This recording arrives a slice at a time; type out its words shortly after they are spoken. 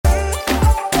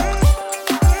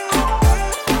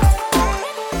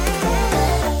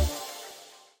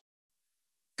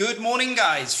Good morning,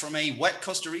 guys, from a wet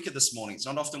Costa Rica this morning. It's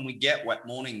not often we get wet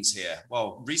mornings here.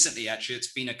 Well, recently, actually,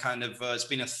 it's been it's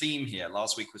been a theme here.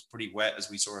 Last week was pretty wet as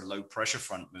we saw a low pressure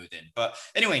front move in. But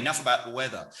anyway, enough about the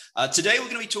weather. Today, we're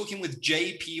going to be talking with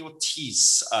JP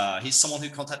Ortiz. He's someone who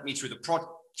contacted me through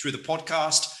the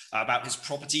podcast about his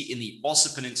property in the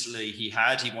Ossa Peninsula he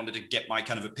had. He wanted to get my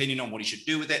kind of opinion on what he should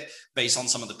do with it based on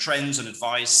some of the trends and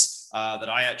advice that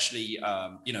I actually,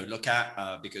 look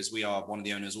at because we are one of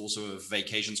the owners also of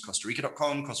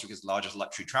vacationscostarica.com, Costa Rica's largest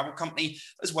luxury travel company,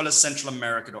 as well as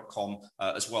centralamerica.com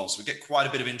as well. So we get quite a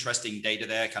bit of interesting data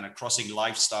there, kind of crossing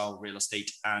lifestyle, real estate,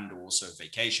 and also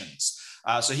vacations.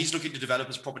 So he's looking to develop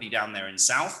his property down there in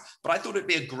South, but I thought it'd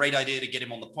be a great idea to get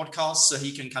him on the podcast so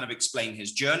he can kind of explain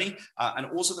his journey and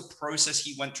also the process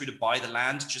he went through to buy the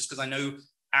land, just because I know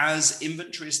as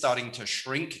inventory is starting to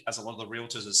shrink, as a lot of the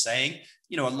realtors are saying,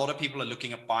 a lot of people are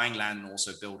looking at buying land and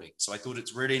also building. So I thought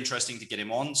it's really interesting to get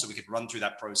him on so we could run through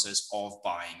that process of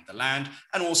buying the land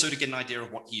and also to get an idea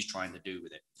of what he's trying to do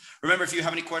with it. Remember, if you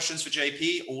have any questions for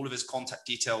JP, all of his contact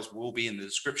details will be in the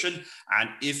description. And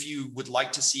if you would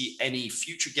like to see any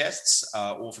future guests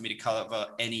or for me to cover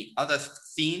any other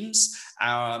themes,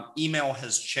 our email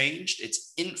has changed.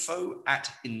 It's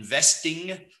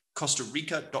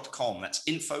info@investingcostarica.com. That's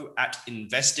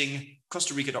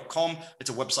info@investingcostarica.com. It's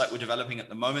a website we're developing at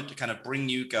the moment to kind of bring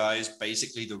you guys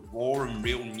basically the raw and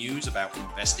real news about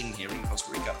investing here in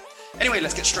Costa Rica. Anyway,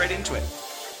 let's get straight into it.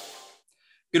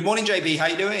 Good morning, JB. How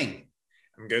you doing?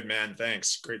 I'm good, man.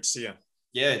 Thanks. Great to see you.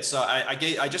 Yeah, so I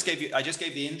just gave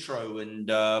the intro, and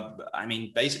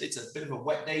basically it's a bit of a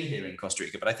wet day here in Costa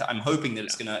Rica, but I'm hoping that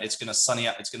it's gonna sunny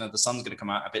up. The sun's gonna come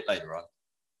out a bit later on.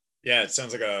 Yeah, it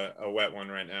sounds like a wet one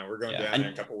right now. We're going down there in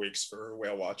a couple of weeks for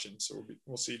whale watching, so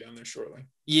we'll see you down there shortly.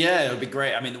 Yeah, it'll be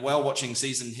great. I mean, the whale watching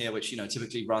season here, which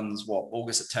typically runs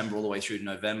August, September, all the way through to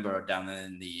November, down there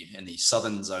in the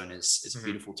southern zone, is a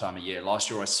beautiful time of year. Last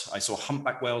year, I saw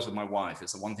humpback whales with my wife.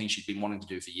 It's the one thing she'd been wanting to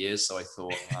do for years, so I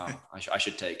thought I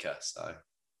should take her. So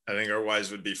I think our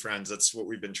wives would be friends. That's what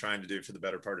we've been trying to do for the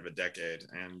better part of a decade,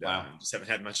 and just haven't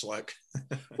had much luck.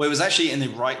 Well, it was actually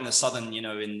right in the southern,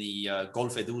 in the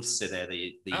Golfo Dulce there,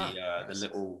 the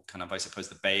little kind of, I suppose,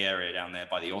 the Bay Area down there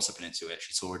by the Ossa Peninsula. We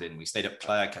actually saw it in. We stayed at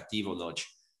Playa Cativo Lodge.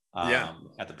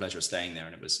 Had the pleasure of staying there,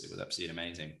 and it was absolutely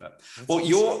amazing. But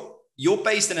you're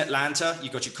based in Atlanta. You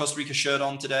got your Costa Rica shirt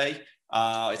on today.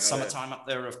 It's summertime up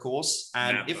there, of course.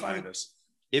 And if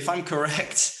I'm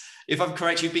correct. If I'm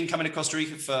correct, you've been coming to Costa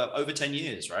Rica for over 10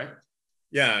 years, right?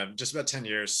 Yeah, just about 10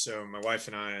 years. So my wife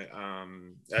and I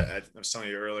was telling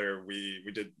you earlier, we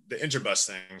did the Interbus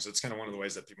thing. So it's kind of one of the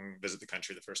ways that people visit the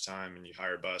country the first time, and you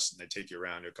hire a bus and they take you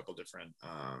around to a couple different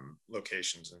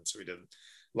locations. And so we did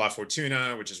La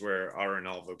Fortuna, which is where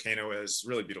Arenal volcano is.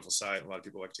 Really beautiful site. A lot of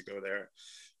people like to go there.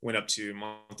 Went up to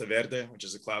Monteverde, which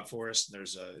is a cloud forest. And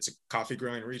it's a coffee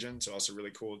growing region. So also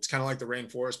really cool. It's kind of like the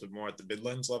rainforest, but more at the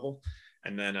Midlands level.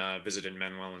 And then visited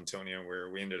Manuel Antonio, where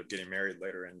we ended up getting married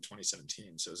later in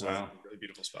 2017. So it was a really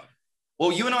beautiful spot.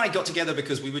 Well, you and I got together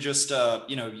because we were just,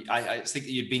 I think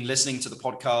that you'd been listening to the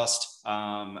podcast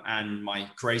and my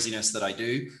craziness that I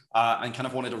do and kind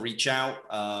of wanted to reach out.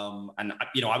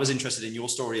 I was interested in your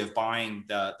story of buying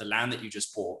the land that you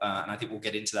just bought. And I think we'll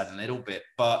get into that in a little bit.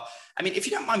 But I mean, if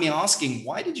you don't mind me asking,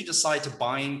 why did you decide to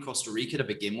buy in Costa Rica to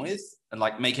begin with and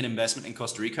make an investment in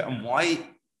Costa Rica, and why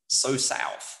so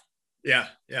south? Yeah,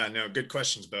 no, good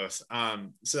questions both.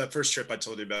 So that first trip I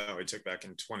told you about, we took back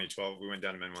in 2012, we went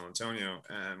down to Manuel Antonio,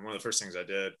 and one of the first things I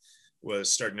did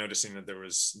was start noticing that there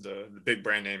was the big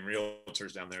brand name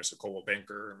realtors down there, so Coldwell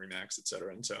Banker, Remax, et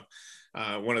cetera. And so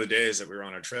one of the days that we were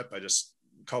on our trip, I just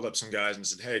called up some guys and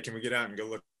said, hey, can we get out and go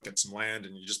look at some land,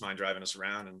 and you just mind driving us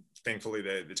around? And thankfully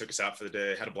they took us out for the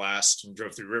day, had a blast, and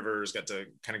drove through rivers, got to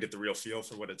kind of get the real feel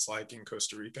for what it's like in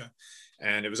Costa Rica.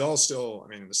 And it was all still,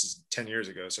 this is 10 years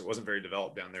ago, so it wasn't very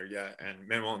developed down there yet. And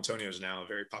Manuel Antonio is now a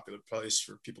very popular place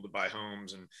for people to buy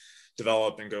homes and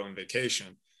develop and go on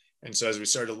vacation. And so as we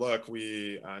started to look,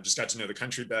 we just got to know the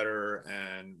country better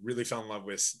and really fell in love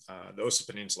with the Ossa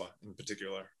Peninsula in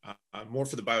particular, more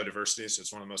for the biodiversity. So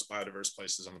it's one of the most biodiverse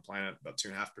places on the planet. About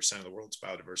 2.5% of the world's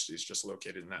biodiversity is just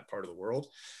located in that part of the world.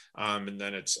 And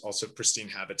then it's also pristine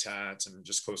habitats and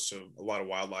just close to a lot of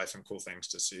wildlife and cool things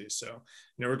to see. So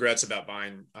no regrets about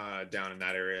buying down in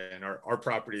that area. And our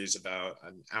property is about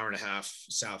an hour and a half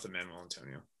south of Manuel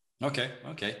Antonio. Okay.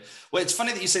 Well, it's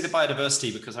funny that you say the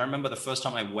biodiversity, because I remember the first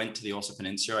time I went to the Ossa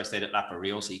Peninsula, I stayed at La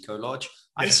Rios Eco Lodge.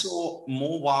 I saw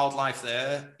more wildlife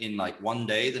there in one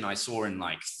day than I saw in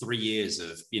 3 years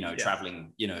of,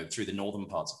 traveling, through the northern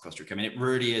parts of Costa Rica. I mean, it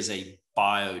really is a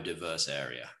biodiverse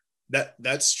area.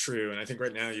 That's true, and I think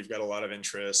right now you've got a lot of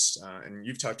interest, and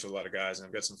you've talked to a lot of guys, and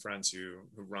I've got some friends who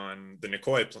run the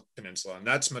Nicoya Peninsula, and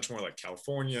that's much more like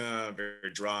California,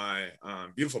 very dry,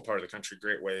 beautiful part of the country,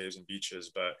 great waves and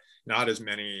beaches, but not as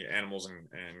many animals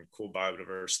and cool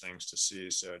biodiverse things to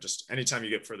see. So just anytime you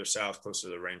get further south, closer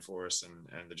to the rainforest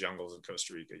and the jungles of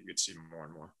Costa Rica, you could see more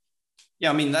and more. Yeah,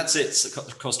 I mean, that's it. So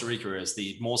Costa Rica is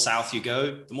the more south you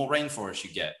go, the more rainforest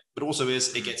you get. But also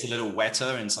it gets a little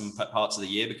wetter in some parts of the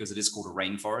year because it is called a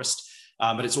rainforest.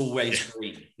 But it's always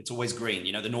green. It's always green.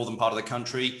 The northern part of the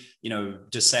country,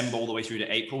 December all the way through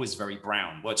to April is very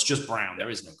brown. Well, it's just brown. There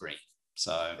is no green.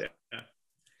 So yeah.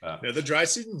 The dry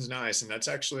season is nice, and that's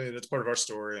part of our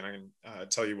story, and I can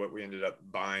tell you what we ended up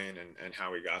buying and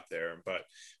how we got there. But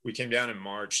we came down in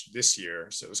March this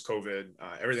year, so it was COVID.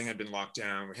 Everything had been locked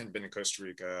down. We hadn't been to Costa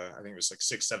Rica. I think it was like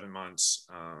 6-7 months,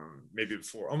 maybe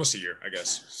before, almost a year, I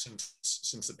guess,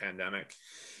 since the pandemic.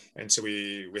 And so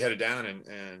we headed down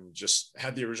and just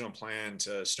had the original plan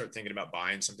to start thinking about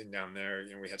buying something down there.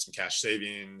 We had some cash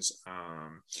savings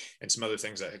and some other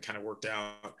things that had kind of worked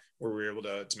out where we were able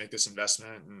to make this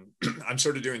investment. And I'm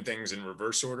sort of doing things in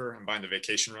reverse order. I'm buying the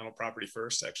vacation rental property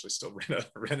first. I actually still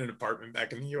rent an apartment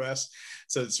back in the US.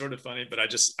 So it's sort of funny, but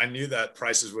I knew that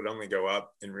prices would only go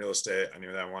up in real estate. I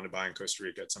knew that I wanted to buy in Costa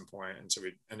Rica at some point. And so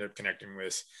we ended up connecting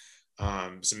with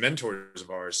some mentors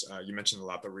of ours. You mentioned the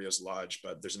Lapa Rios Lodge,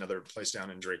 but there's another place down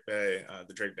in Drake Bay,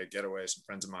 the Drake Bay Getaway. Some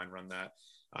friends of mine run that,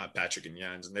 Patrick and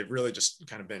Jens, and they've really just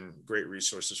kind of been great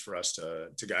resources for us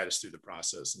to guide us through the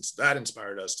process. And so that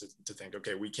inspired us to think,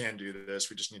 okay, we can do this.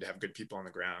 We just need to have good people on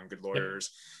the ground, good lawyers,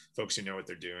 folks who know what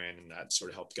they're doing. And that sort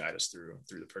of helped guide us through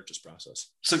the purchase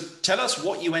process. So tell us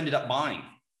what you ended up buying.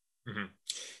 Mm-hmm.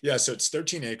 Yeah, so it's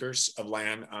 13 acres of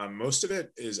land. Most of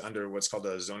it is under what's called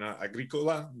a zona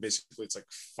agricola. Basically, it's like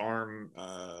farm,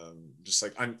 just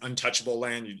like untouchable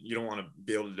land. You don't want to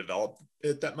be able to develop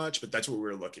it that much, but that's what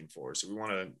we're looking for. So we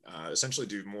want to essentially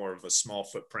do more of a small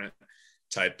footprint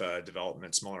type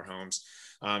development, smaller homes.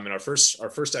 And our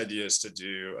first idea is to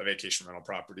do a vacation rental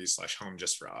property / home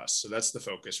just for us. So that's the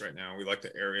focus right now. We like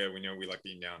the area. We know we like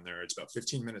being down there. It's about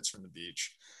 15 minutes from the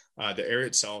beach. The area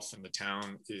itself and the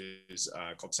town is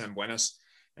called San Buenas.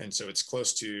 And so it's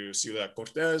close to Ciudad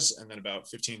Cortez and then about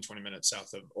 15-20 minutes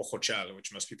south of Ojochal,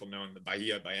 which most people know in the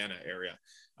Bahia Baena area.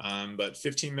 But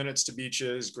 15 minutes to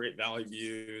beaches, great valley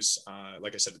views.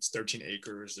 Like I said, it's 13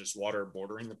 acres. There's water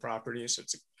bordering the property. So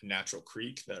it's a natural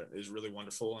creek that is really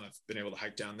wonderful. And I've been able to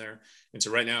hike down there. And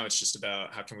so right now it's just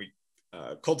about how can we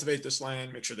cultivate this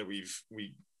land, make sure that we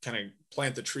kind of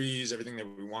plant the trees, everything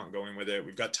that we want going with it.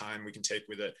 We've got time we can take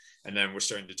with it. And then we're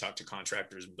starting to talk to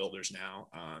contractors and builders now,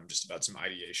 just about some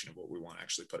ideation of what we want to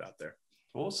actually put out there.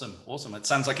 Awesome. It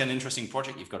sounds like an interesting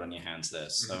project you've got on your hands there.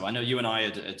 So I know you and I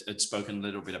had spoken a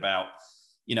little bit about,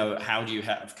 how do you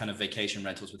have kind of vacation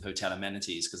rentals with hotel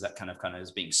amenities? Because that kind of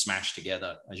is being smashed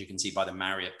together, as you can see by the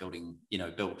Marriott building,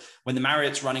 built. When the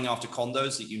Marriott's running after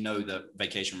condos, that that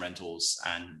vacation rentals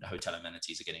and hotel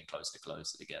amenities are getting closer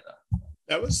together.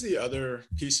 That was the other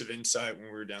piece of insight when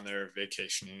we were down there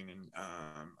vacationing. And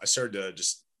I started to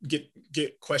just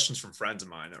get questions from friends of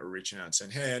mine that were reaching out and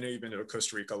saying, hey, I know you've been to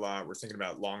Costa Rica a lot. We're thinking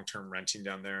about long-term renting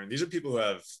down there. And these are people who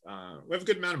have a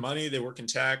good amount of money. They work in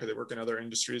tech or they work in other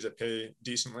industries that pay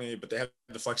decently, but they have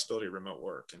the flexibility of remote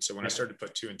work. And so when I started to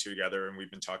put two and two together, and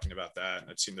we've been talking about that, and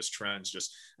I've seen this trend,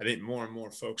 I think more and more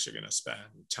folks are going to spend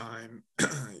time,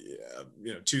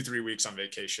 2-3 weeks on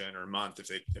vacation or a month if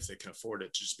they can afford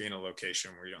it, to just be in a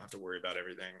location where you don't have to worry about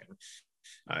everything.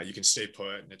 And you can stay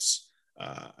put. And it's,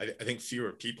 I think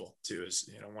fewer people too is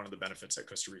one of the benefits that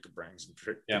Costa Rica brings, and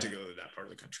particularly that part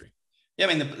of the country. Yeah,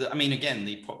 again,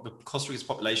 the Costa Rica's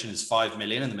population is 5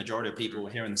 million, and the majority of people are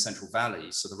here in the Central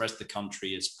Valley. So the rest of the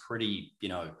country is pretty,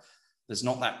 it's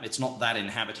not that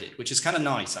inhabited, which is kind of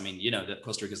nice. That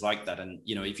Costa Rica is like that. And,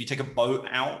 if you take a boat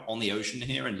out on the ocean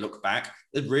here and look back,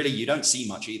 you don't see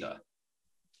much either.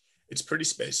 It's pretty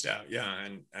spaced out. Yeah.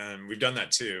 And we've done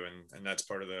that too. And that's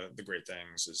part of the great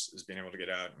things is being able to get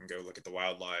out and go look at the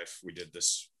wildlife. We did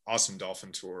this awesome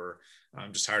dolphin tour,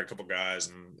 just hired a couple guys,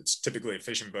 and it's typically a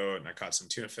fishing boat. And I caught some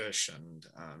tuna fish and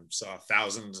saw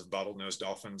thousands of bottlenose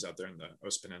dolphins out there in the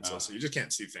Os Peninsula. So you just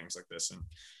can't see things like this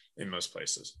in most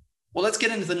places. Well, let's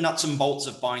get into the nuts and bolts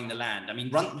of buying the land.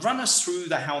 Run us through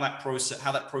how that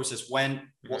process went,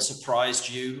 what surprised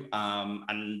you.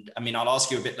 And I'll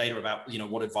ask you a bit later about,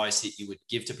 what advice that you would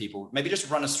give to people. Maybe just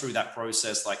run us through that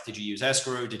process. Like, did you use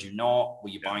escrow? Did you not? Were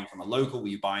you buying from a local? Were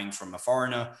you buying from a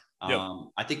foreigner?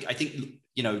 I think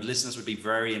listeners would be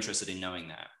very interested in knowing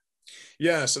that.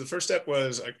 Yeah. So the first step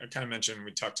was I kind of mentioned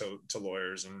we talked to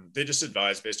lawyers, and they just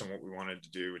advised based on what we wanted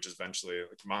to do, which is eventually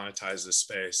like monetize this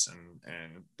space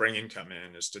and bring income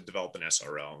in, is to develop an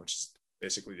SRL, which is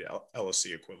basically the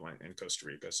LLC equivalent in Costa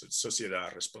Rica. So it's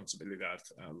Sociedad Responsabilidad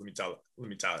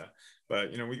Limitada.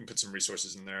 But we can put some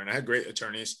resources in there, and I had great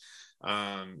attorneys.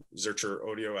 Zurcher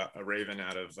Odio, a Raven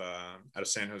out of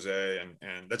San Jose,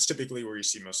 and that's typically where you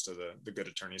see most of the good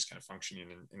attorneys kind of functioning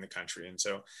in the country. And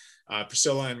so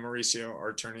Priscilla and Mauricio, our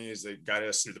attorneys, they guided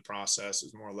us through the process. It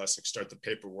was more or less like start the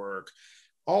paperwork.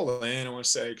 All in, I want to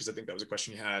say, because I think that was a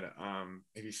question you had,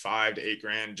 maybe $5 to $8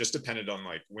 grand, just depended on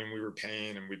like when we were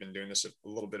paying, and we've been doing this a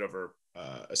little bit over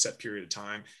a set period of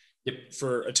time. Yep.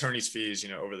 For attorney's fees,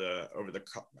 over the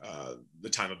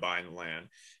time of buying the land.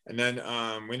 And then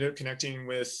we ended up connecting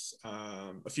with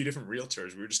a few different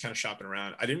realtors. We were just kind of shopping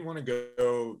around. I didn't want to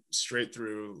go straight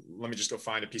through, let me just go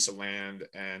find a piece of land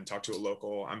and talk to a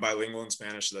local. I'm bilingual in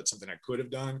Spanish, so that's something I could have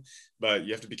done, but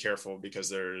you have to be careful because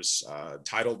there's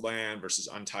titled land versus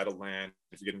untitled land.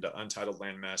 If you get into untitled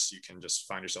land mess, you can just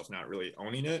find yourself not really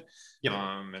owning it. Yep.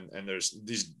 And there's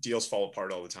these deals fall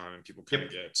apart all the time, and people kind of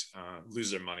get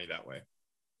lose their money that way.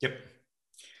 Yep.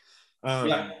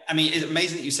 Yeah, I mean, it's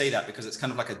amazing that you say that, because it's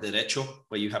kind of like a derecho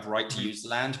where you have right to use the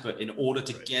land, but in order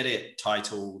to get it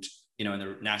titled, in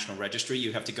the National Registry,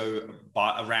 you have to go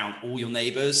around all your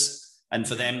neighbors, and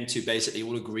for them to basically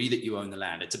all agree that you own the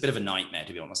land. It's a bit of a nightmare,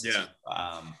 to be honest. Yeah.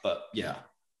 But yeah.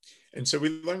 And so we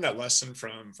learned that lesson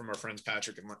from our friends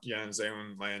Patrick and Jens. They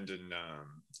own land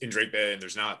in Drake Bay, and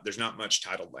there's not much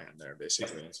titled land there,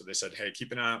 basically. And so they said, hey,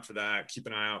 keep an eye out for that. Keep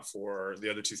an eye out for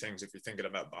the other two things if you're thinking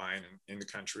about buying in the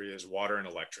country, is water and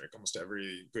electric. Almost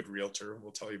every good realtor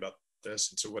will tell you about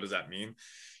this. And so what does that mean?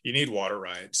 You need water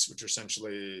rights, which are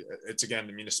essentially, it's again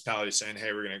the municipality saying,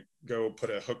 hey, we're going to go put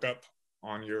a hookup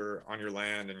on your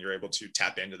land, and you're able to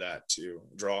tap into that to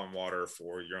draw in water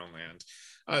for your own land.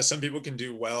 Some people can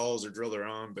do wells or drill their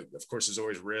own, but of course there's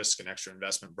always risk and extra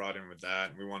investment brought in with that.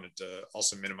 And we wanted to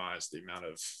also minimize the amount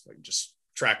of like just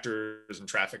tractors and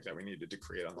traffic that we needed to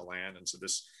create on the land. And so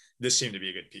this seemed to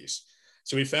be a good piece.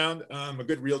 So we found a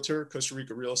good realtor, Costa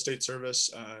Rica Real Estate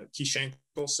Service, Keith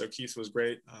Schenkel. So Keith was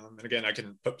great. And again, I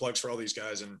can put plugs for all these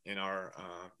guys in our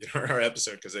our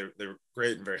episode, because they were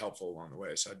great and very helpful along the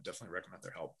way. So I'd definitely recommend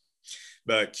their help.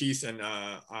 But Keith and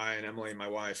I and Emily, my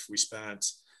wife, we spent,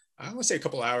 I want to say, a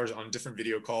couple hours on different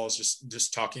video calls,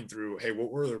 just talking through, hey,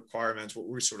 what were the requirements? What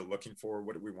were we sort of looking for?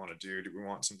 What did we want to do? Do we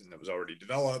want something that was already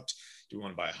developed? Do we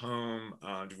want to buy a home?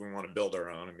 Do we want to build our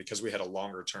own? And because we had a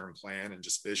longer term plan and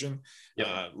just vision,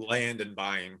 land and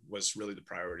buying was really the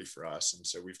priority for us. And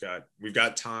so we've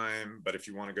got time, but if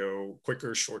you want to go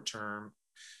quicker, short term,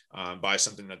 buy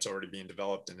something that's already being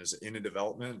developed and is in a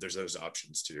development, there's those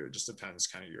options too. It just depends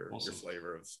kind of your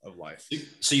flavor of life.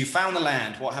 So you found the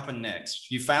land. What happened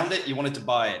next? You found it, you wanted to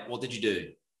buy it. What did you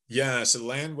do? Yeah, so the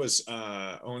land was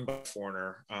owned by a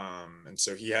foreigner, and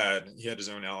so he had his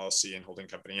own LLC and holding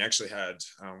company. He actually had,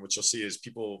 what you'll see is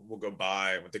people will go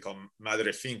buy what they call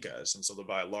madre fincas, and so they'll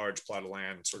buy a large plot of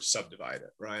land and sort of subdivide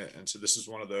it, right? And so this is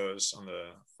one of those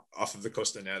off of the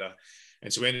Costanera.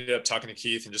 And so we ended up talking to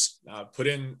Keith and just put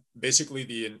in basically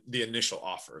the initial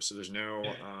offer. So there's no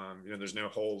there's no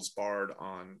holds barred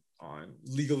on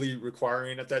legally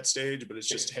requiring at that stage, but it's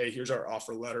just, hey, here's our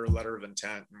offer letter, letter of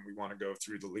intent, and we want to go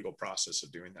through the legal process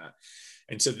of doing that.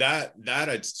 And so that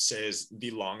I'd say is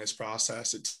the longest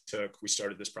process it took. We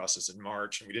started this process in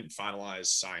March, and we didn't finalize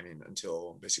signing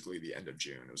until basically the end of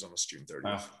June. It was almost June 30th.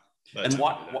 Wow. And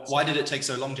why did it take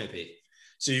so long, JP?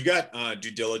 So you've got due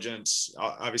diligence.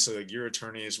 Obviously, like your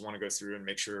attorneys want to go through and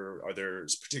make sure, are there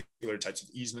particular types of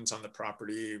easements on the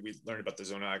property? We learned about the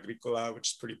zona agricola,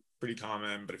 which is pretty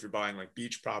common. But if you're buying like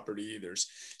beach property, there's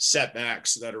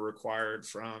setbacks that are required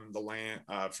from the land,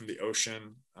 from the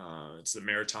ocean. It's the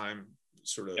maritime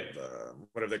sort of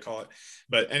whatever they call it.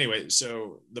 But anyway,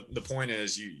 so the point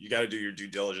is you got to do your due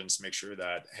diligence to make sure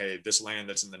that, hey, this land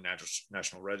that's in the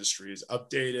National Registry is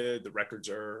updated, the records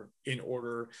are in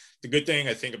order. The good thing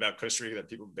I think about Costa Rica that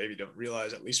people maybe don't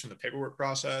realize, at least from the paperwork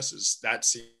process, is that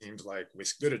seems like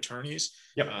with good attorneys,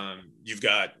 you've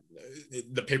got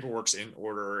the paperwork's in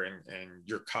order and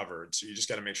you're covered. So you just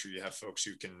got to make sure you have folks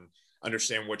who can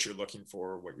understand what you're looking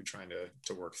for, what you're trying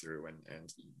to work through,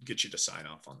 and get you to sign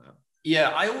off on that. Yeah,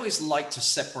 I always like to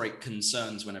separate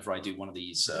concerns whenever I do one of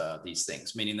these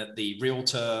things, meaning that the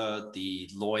realtor, the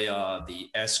lawyer, the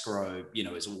escrow,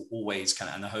 is always kind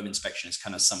of, and the home inspection is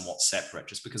kind of somewhat separate,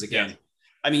 just because, again,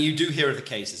 I mean, you do hear of the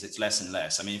cases, it's less and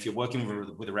less. I mean, if you're working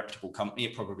with a reputable company,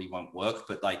 it probably won't work,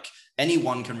 but like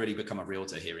anyone can really become a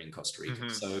realtor here in Costa Rica.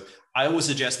 So I always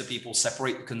suggest that people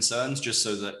separate the concerns just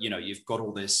so that, you've got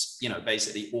all this,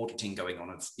 basically auditing going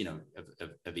on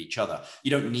of each other.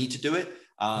 You don't need to do it,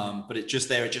 but it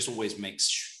just always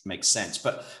makes sense.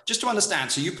 But just to understand,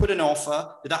 so you put an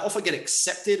offer, did that offer get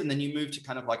accepted and then you moved to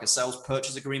kind of like a sales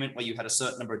purchase agreement where you had a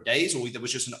certain number of days, or there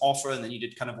was just an offer and then you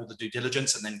did kind of all the due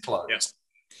diligence and then close? Yes.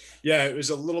 Yeah, it was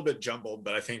a little bit jumbled,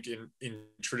 but I think in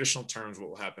traditional terms, what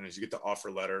will happen is you get the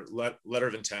offer letter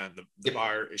of intent. The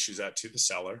buyer issues that to the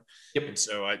seller. Yep. And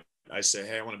so I say,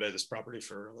 hey, I want to buy this property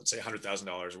for, let's say,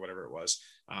 $100,000 or whatever it was.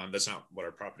 That's not what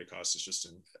our property costs. It's just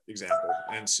an example.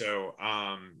 And so,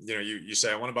 you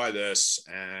say, I want to buy this,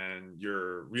 and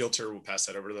your realtor will pass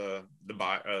that over to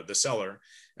the seller.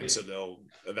 And so they'll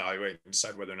evaluate and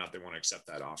decide whether or not they want to accept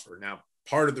that offer. Now,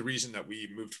 part of the reason that we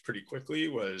moved pretty quickly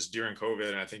was during COVID.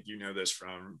 And I think you know this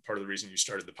from part of the reason you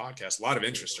started the podcast, a lot of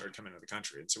interest started coming into the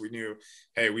country. And so we knew,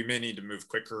 hey, we may need to move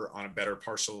quicker on a better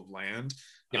parcel of land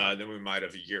than we might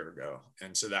have a year ago.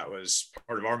 And so that was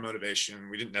part of our motivation.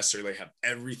 We didn't necessarily have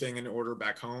everything in order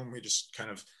back home. We just kind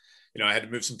of, I had to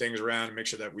move some things around and make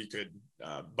sure that we could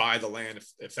buy the land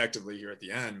effectively here at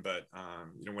the end. But,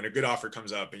 when a good offer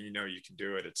comes up and you can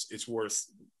do it, it's worth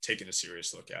taking a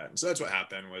serious look at. And so that's what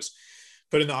happened was,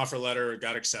 put in the offer letter,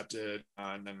 got accepted,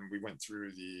 and then we went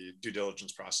through the due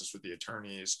diligence process with the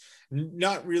attorneys.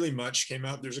 Not really much came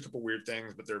out. There's a couple weird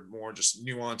things, but they're more just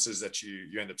nuances that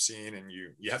you end up seeing, and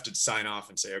you have to sign off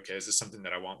and say, okay, is this something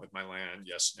that I want with my land?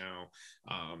 Yes, no,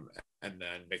 and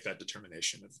then make that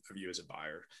determination of you as a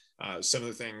buyer. Some of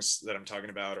the things that I'm talking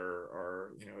about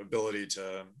are ability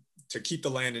to keep the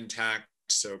land intact.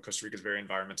 So Costa Rica is very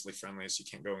environmentally friendly, so you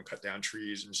can't go and cut down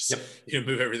trees and just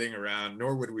move everything around,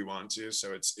 nor would we want to.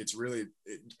 So it's really,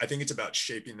 I think it's about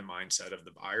shaping the mindset of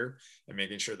the buyer and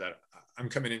making sure that I'm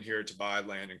coming in here to buy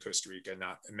land in Costa Rica,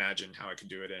 not imagine how I could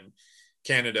do it in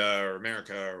Canada or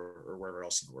America or wherever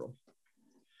else in the world.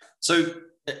 So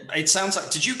it sounds like,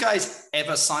 did you guys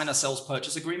ever sign a sales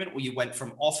purchase agreement where you went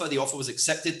from offer, the offer was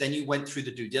accepted, then you went through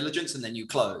the due diligence and then you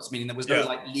closed, meaning there was no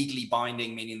like legally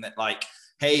binding, meaning that like,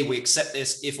 hey, we accept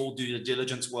this if all due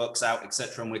diligence works out, et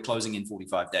cetera, and we're closing in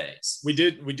 45 days. We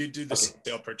did do the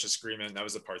sale purchase agreement. That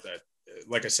was the part that,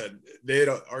 like I said,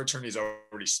 our attorneys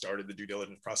already started the due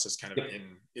diligence process kind of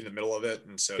in the middle of it.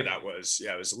 And so that was,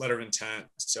 it was a letter of intent,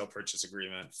 sale purchase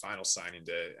agreement, final signing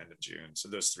day, end of June. So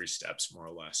those 3 steps, more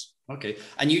or less. Okay.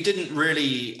 And you didn't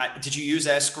really, did you use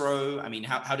escrow? I mean,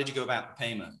 how did you go about the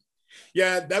payment?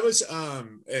 Yeah, that was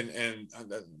and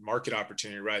the market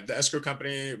opportunity, right? The escrow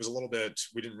company, it was a little bit,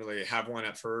 we didn't really have one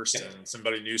at first, and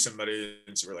somebody knew somebody,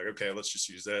 and so we're like, okay, let's just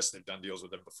use this. They've done deals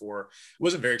with them before. It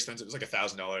wasn't very expensive. It was like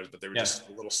 $1,000, but they were just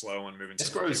a little slow on moving.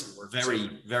 Escrow is very,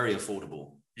 very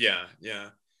affordable. Yeah.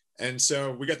 And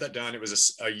so we got that done. It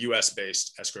was a US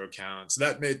based escrow account. So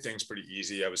that made things pretty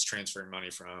easy. I was transferring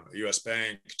money from a US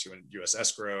bank to a US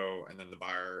escrow. And then the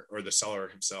buyer or the seller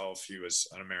himself, he was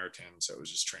an American. So it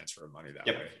was just transfer of money that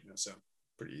way. So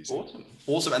pretty easy.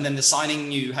 Awesome. And then the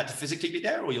signing, you had to physically be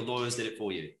there, or your lawyers did it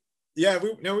for you? Yeah,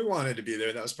 we wanted to be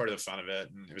there. That was part of the fun of it.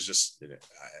 And it was just,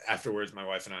 afterwards, my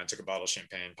wife and I took a bottle of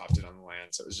champagne, popped it on the land.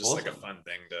 So it was just like a fun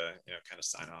thing to, kind of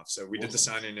sign off. So we did the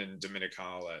signing in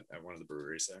Dominical at one of the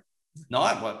breweries there. No,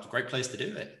 well, great place to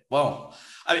do it. Well,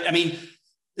 I mean,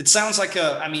 it sounds like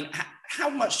how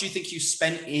much do you think you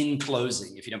spent in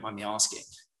closing, if you don't mind me asking?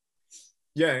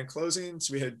 Yeah, in closing,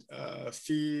 so we had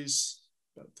fees,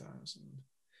 about 1,000.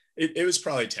 It was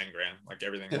probably 10 grand, like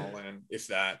everything all in, if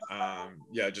that.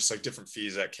 Just like different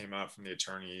fees that came out from the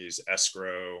attorneys,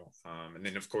 escrow, and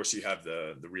then of course you have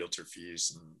the realtor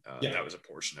fees, and that was a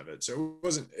portion of it. So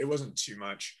it wasn't too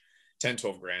much, 10,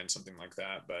 12 grand, something like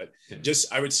that. But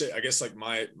just, I would say, I guess like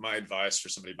my advice for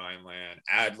somebody buying land,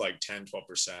 add like 10,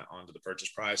 12% onto the purchase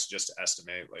price, just to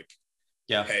estimate like,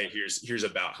 hey, here's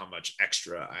about how much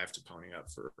extra I have to pony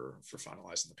up for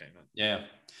finalizing the payment. Yeah.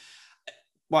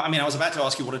 Well, I mean, I was about to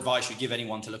ask you what advice you give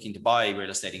anyone to looking to buy real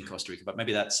estate in Costa Rica, but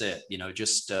maybe that's it.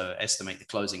 Just estimate the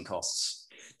closing costs.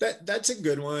 That's a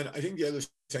good one. I think the other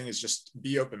thing is just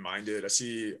be open-minded. I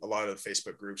see a lot of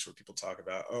Facebook groups where people talk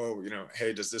about,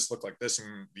 hey, does this look like this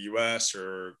in the US,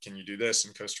 or can you do this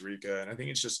in Costa Rica? And I think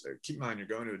it's just, keep in mind, you're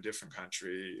going to a different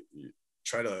country. You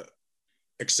try to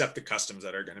accept the customs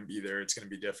that are going to be there. It's going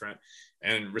to be different,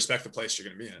 and respect the place you're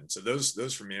going to be in. So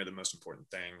those for me are the most important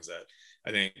things that I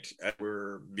think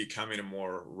we're becoming a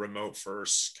more remote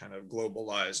first kind of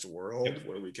globalized world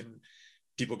where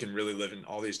people can really live in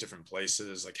all these different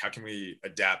places. Like, how can we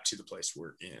adapt to the place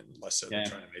we're in, less so than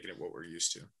trying to make it what we're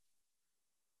used to?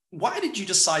 why did you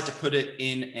decide to put it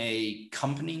in a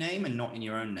company name and not in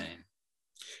your own name?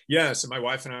 Yeah, so my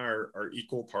wife and I are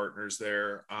equal partners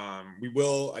there. We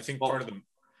will, I think, Well, part of the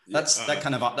that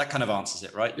kind of answers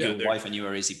it, right? Yeah, Your wife and you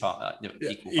are equal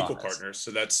partners. partners.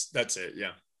 So that's it.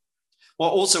 Yeah. Well,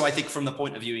 also, I think from the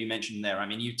point of view you mentioned there, I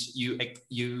mean,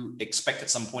 you expect at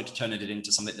some point to turn it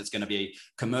into something that's going to be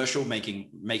commercial,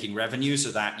 making revenue, so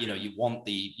that you want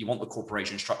the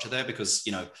corporation structure there, because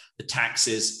the tax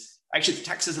is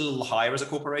a little higher as a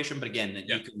corporation, but again,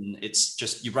 it's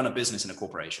just you run a business in a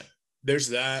corporation. There's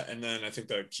that, and then I think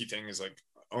the key thing is like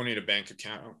owning a bank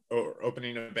account or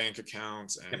opening a bank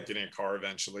account and getting a car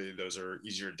eventually. Those are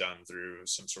easier done through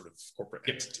some sort of corporate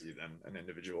entity than an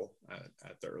individual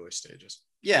at the early stages.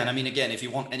 Yeah. And I mean, again, if you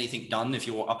want anything done, if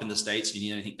you're up in the States, you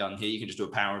need anything done here, you can just do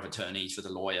a power of attorney for the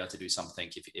lawyer to do something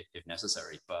if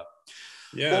necessary. But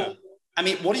yeah, well, I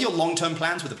mean, what are your long-term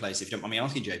plans with the place, if you don't mind me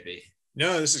asking, JP?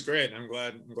 No, this is great. I'm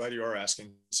glad you are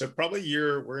asking. So probably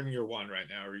we're in year one right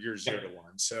now, or year 0 to 1.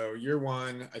 So year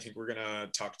 1, I think we're going to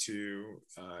talk to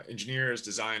engineers,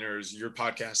 designers. Your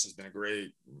podcast has been a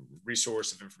great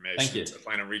resource of information. Thank you. So I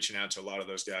plan on reaching out to a lot of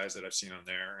those guys that I've seen on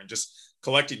there and just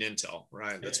collecting intel,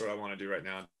 right? That's what I want to do right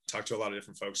now. Talk to a lot of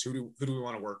different folks. Who do we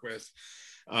want to work with?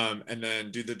 And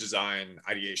then do the design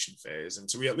ideation phase. And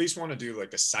so we at least want to do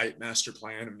like a site master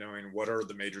plan of knowing what are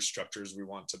the major structures we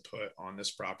want to put on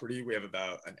this property. We have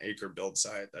about an acre build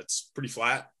site that's pretty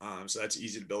flat. So that's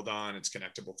easy to build on. It's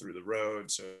connectable through the road.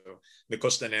 So the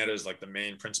Costanera is like the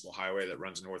main principal highway that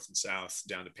runs north and south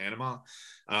down to Panama.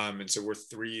 And so we're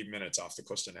 3 minutes off the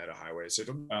Costanera highway. So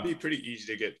it'll be pretty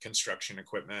easy to get construction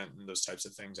equipment and those types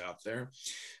of things out there.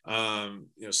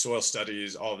 Soil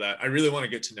studies, all of that. I really want to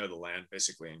get to know the land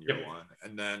basically in year 1.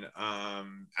 And then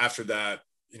after that,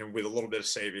 with a little bit of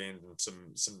savings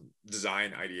and some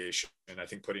design ideation, and I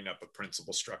think putting up a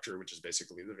principal structure, which is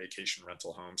basically the vacation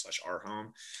rental home / our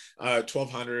home,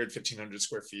 1,200, 1,500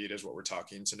 square feet is what we're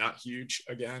talking. So not huge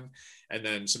again. And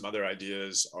then some other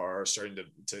ideas are starting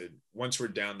to once we're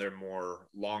down there more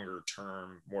longer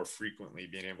term, more frequently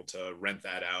being able to rent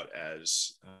that out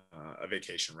as a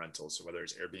vacation rental. So whether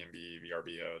it's Airbnb,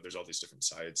 VRBO, there's all these different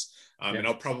sites. And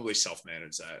I'll probably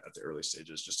self-manage that at the early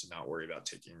stages just to not worry about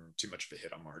taking too much of a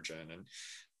hit on margin. And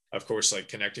of course, like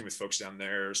connecting with folks down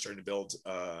there, starting to build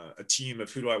a team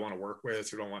of who do I want to work with,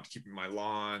 who do I want to keep in my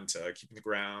lawn, to keeping the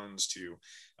grounds, to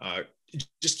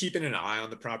just keeping an eye on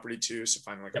the property too. So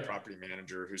finding like a property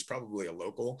manager who's probably a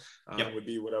local would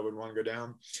be what I would want to go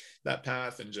down that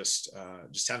path, and just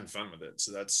having fun with it.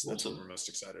 So that's what we're most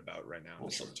excited about right now in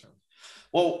the short term.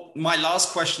 Well, my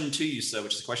last question to you, sir,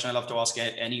 which is a question I love to ask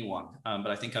anyone,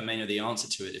 but I think I may know the answer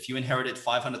to it. If you inherited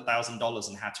 $500,000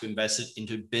 and had to invest it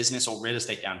into business or real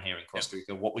estate down here in Costa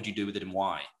Rica, what would you do with it and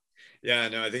why? Yeah,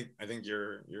 no, I think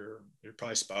you're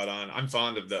probably spot on. I'm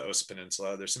fond of the Osa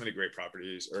Peninsula. There's so many great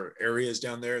properties or areas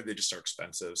down there. They just are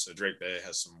expensive. So Drake Bay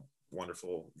has some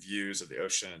wonderful views of the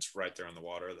ocean. It's right there on the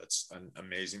water. That's an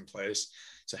amazing place.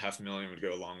 So $500,000 would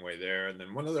go a long way there. And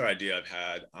then one other idea I've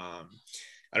had,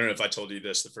 I don't know if I told you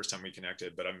this the first time we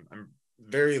connected, but I'm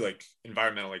very like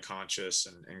environmentally conscious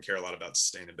and care a lot about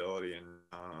sustainability. And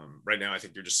right now, I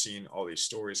think you're just seeing all these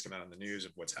stories come out on the news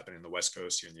of what's happening in the West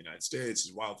Coast here in the United States,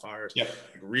 these wildfires. Like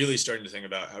really starting to think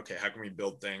about, okay, how can we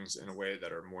build things in a way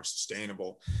that are more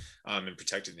sustainable and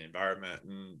protecting the environment?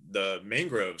 And the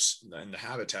mangroves and the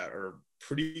habitat are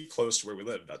pretty close to where we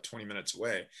live, about 20 minutes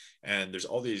away. And there's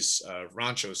all these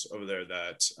ranchos over there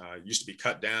that used to be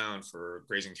cut down for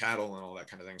grazing cattle and all that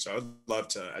kind of thing. So I would love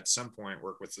to, at some point,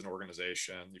 work with an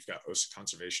organization. You've got Osa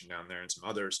Conservation down there and some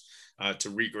others to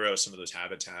regrow some of those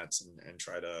habitats and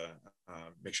try to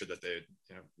make sure that they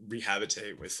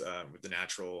rehabilitate with the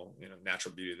natural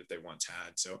beauty that they once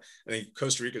had. So I think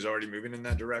Costa Rica is already moving in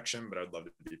that direction, but I'd love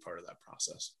to be part of that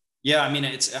process. Yeah, I mean,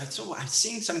 I was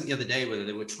seeing something the other day where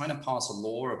they were trying to pass a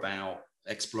law about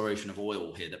exploration of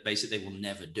oil here that basically they will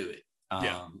never do it.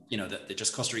 That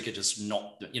just Costa Rica just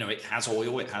not, it has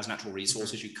oil, it has natural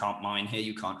resources. You can't mine here,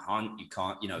 you can't hunt, you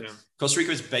can't, Costa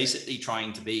Rica is basically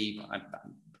trying to be,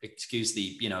 excuse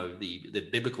the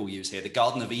biblical use here, the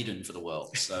Garden of Eden for the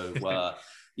world. So,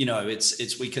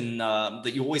 we can,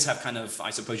 that you always have kind of, I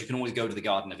suppose you can always go to the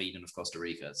Garden of Eden of Costa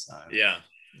Rica. So. Yeah.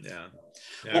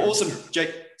 Well, awesome,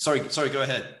 Jake. Sorry, go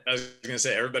ahead. I was going to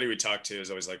say, everybody we talk to is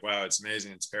always like, wow, it's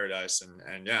amazing, it's paradise,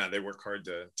 and yeah, they work hard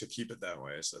to keep it that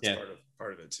way. So that's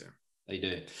part of it too. They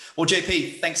do. Well,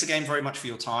 JP, thanks again very much for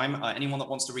your time. Anyone that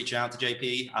wants to reach out to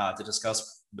JP to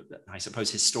discuss, I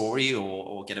suppose, his story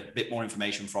or get a bit more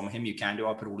information from him, you can do.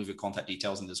 I'll put all of your contact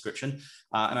details in the description,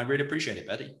 and I really appreciate it,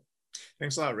 Betty.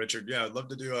 Thanks a lot, Richard. Yeah, I'd love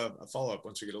to do a follow-up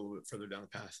once we get a little bit further down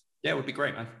the path. Yeah, it would be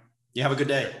great, man. You have a good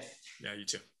day. Yeah, you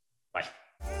too.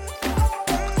 Bye.